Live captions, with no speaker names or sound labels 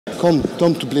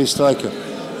come to play striker.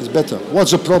 It's better.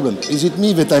 What's the problem? Is it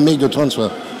me that I make the transfer?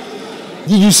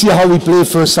 Did you see how we play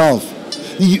first half?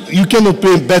 You cannot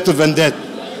play better than that.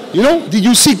 You know? Did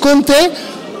you see Conte,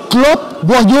 Klopp,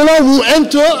 Guardiola who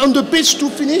enter on the pitch to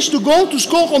finish, to go, to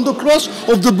score on the cross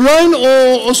of De Bruyne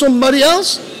or somebody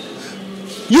else?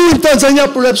 You in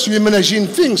Tanzania, perhaps you imagine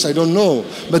things, I don't know.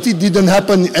 But it didn't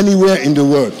happen anywhere in the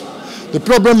world. The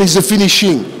problem is the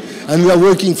finishing. And we are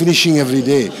working finishing every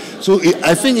day. So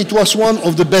I think it was one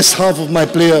of the best half of my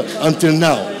player until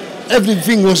now.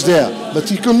 Everything was there. But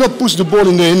he could not push the ball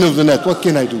in the end of the net. What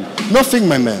can I do? Nothing,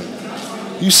 my man.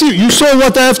 You see, you saw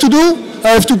what I have to do? I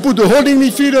have to put the holding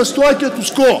midfielder, striker to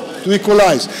score, to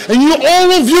equalize. And you,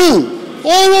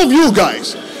 all of you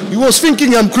guys, you was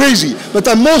thinking I'm crazy, but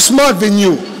I'm more smart than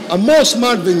you. I'm more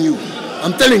smart than you.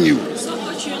 I'm telling you. So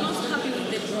much you're not happy with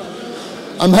the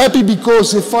draw? I'm happy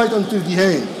because they fight until the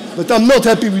end. But I'm not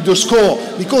happy with the score,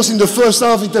 because in the first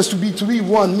half it has to be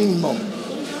 3-1 minimum.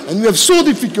 And we have so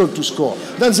difficult to score.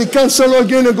 Then they cancel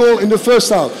again a goal in the first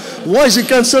half. Why they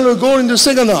cancel a goal in the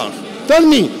second half? Tell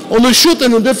me, on a shoot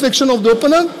and a deflection of the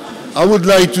opponent? I would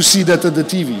like to see that at the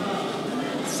TV.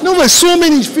 No, there's so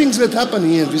many things that happen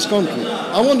here in this country.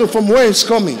 I wonder from where it's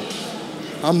coming.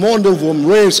 I wonder from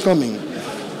where it's coming.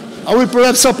 I will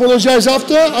perhaps apologize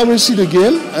after. I will see the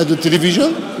game at the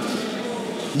television.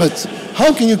 But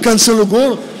how can you cancel a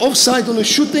goal offside on a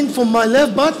shooting from my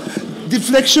left back?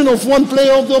 Deflection of one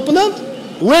player of the opponent?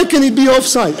 Where can it be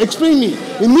offside? Explain me.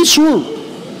 In which rule?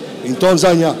 In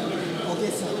Tanzania.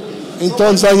 In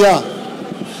Tanzania.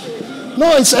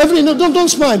 No, it's every... No, don't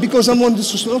smile, because I want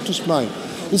this not to smile.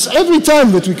 It's every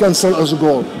time that we cancel as a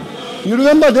goal. You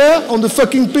remember there on the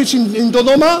fucking pitch in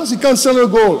Dodoma? They cancel a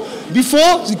goal.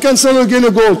 Before, they cancel again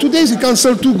a goal. Today, they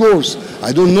cancel 2 goals.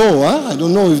 I don't know, huh? I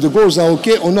don't know if the goals are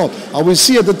okay or not. I will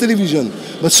see at the television.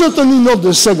 But certainly not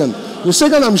the second. The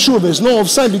second, I'm sure there's no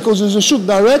offside because there's a shoot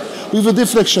direct with a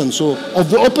deflection. So, of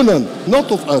the opponent,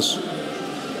 not of us.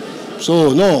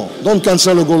 So, no, don't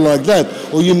cancel a goal like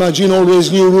that. Or you imagine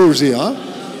always new rules here, huh?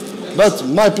 But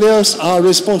my players are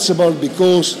responsible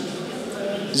because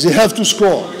they have to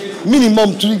score.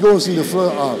 Minimum 3 goals in the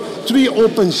first half. 3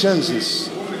 open chances.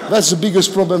 That's the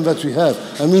biggest problem that we have.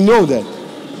 And we know that.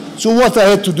 So what I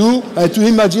had to do, I had to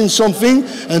imagine something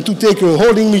and to take a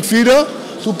holding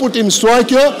midfielder, to put him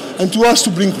striker, and to ask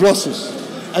to bring crosses.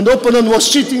 And the opponent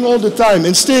was cheating all the time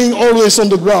and staying always on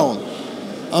the ground.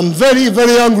 I'm very,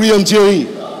 very angry on Thierry,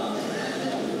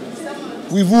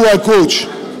 with who I coach.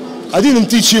 I didn't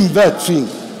teach him that thing.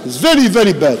 It's very,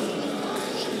 very bad.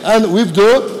 And with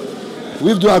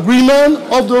the agreement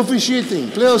of the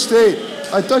officiating, players stay.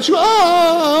 I touch you,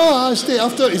 I stay.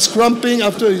 After it's cramping,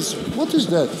 after it's, what is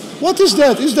that? What is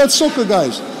that? Is that soccer,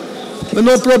 guys? But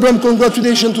no problem,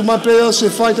 congratulations to my players. They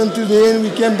fight until the end, we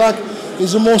came back.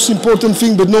 It's the most important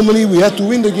thing, but normally we had to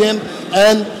win the game.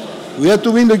 And we had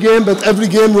to win the game, but every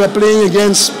game we are playing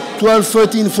against 12,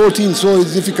 13, 14, so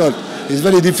it's difficult. It's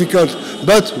very difficult.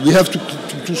 But we have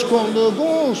to score the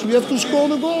goals. We have to score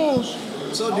the goals.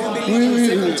 So do you believe in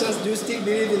second chance? Do you still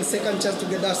believe in second chance to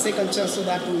get that second chance so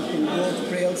that we can go to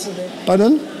pray also there?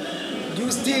 Pardon? Do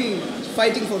you still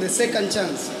fighting for the second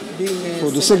chance?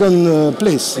 For the second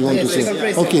place, you want to say?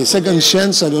 Place, okay, yeah. Second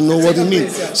chance, I don't know what it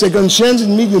means. Yeah. Second chance, it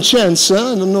means a chance,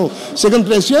 huh? I don't know. Second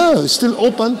place, yeah, it's still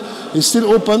open. It's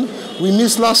still open. We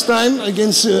missed last time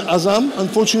against Azam,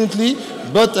 unfortunately,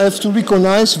 but I have to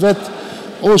recognize that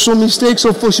also mistakes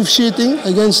of officiating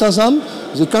against Azam.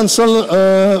 They cancel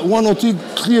 1 or 2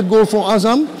 clear goal for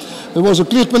Azam. There was a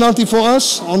clear penalty for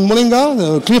us on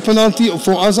Moringa, a clear penalty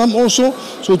for Azam also,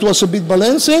 so it was a bit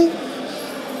balancing.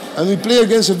 And we play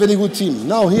against a very good team.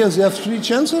 Now here they have 3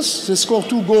 chances, they score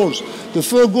 2 goals. The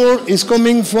first goal is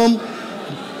coming from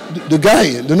the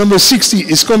guy, the number 60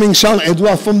 is coming,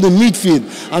 Charles-Edouard, from the midfield.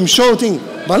 I'm shouting,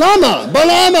 Balama,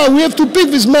 Balama, we have to pick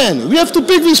this man, we have to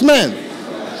pick this man.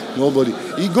 Nobody.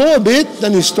 He go a bit,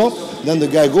 then he stop, then the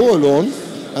guy go alone,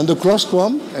 and the cross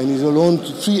come, and he's alone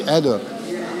to 3 header.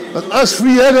 But us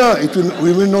 3 header,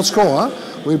 we will not score, huh?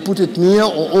 We'll put it near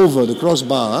or over the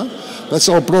crossbar, huh? That's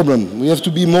our problem. We have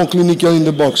to be more clinical in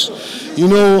the box. You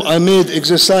know, I made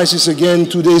exercises again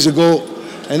 2 days ago,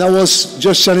 and I was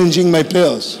just challenging my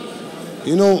players.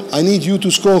 You know, I need you to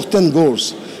score 10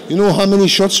 goals. You know how many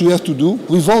shots we have to do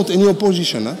without any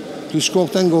opposition, huh? To score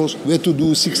 10 goals, we have to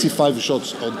do 65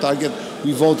 shots on target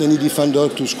without any defender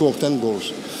to score 10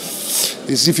 goals.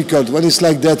 It's difficult. When it's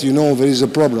like that, you know, there is a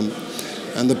problem.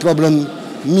 And the problem,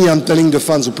 me, I'm telling the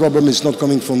fans, the problem is not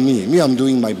coming from me. Me, I'm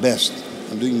doing my best.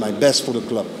 I'm doing my best for the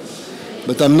club.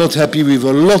 But I'm not happy with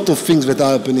a lot of things that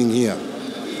are happening here.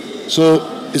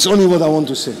 So it's only what I want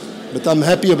to say. But I'm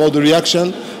happy about the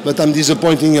reaction. but I'm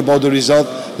disappointed about the result,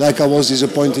 like I was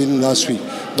disappointed last week.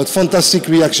 But fantastic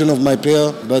reaction of my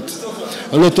player, but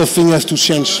a lot of things have to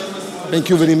change. Thank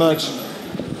you very much.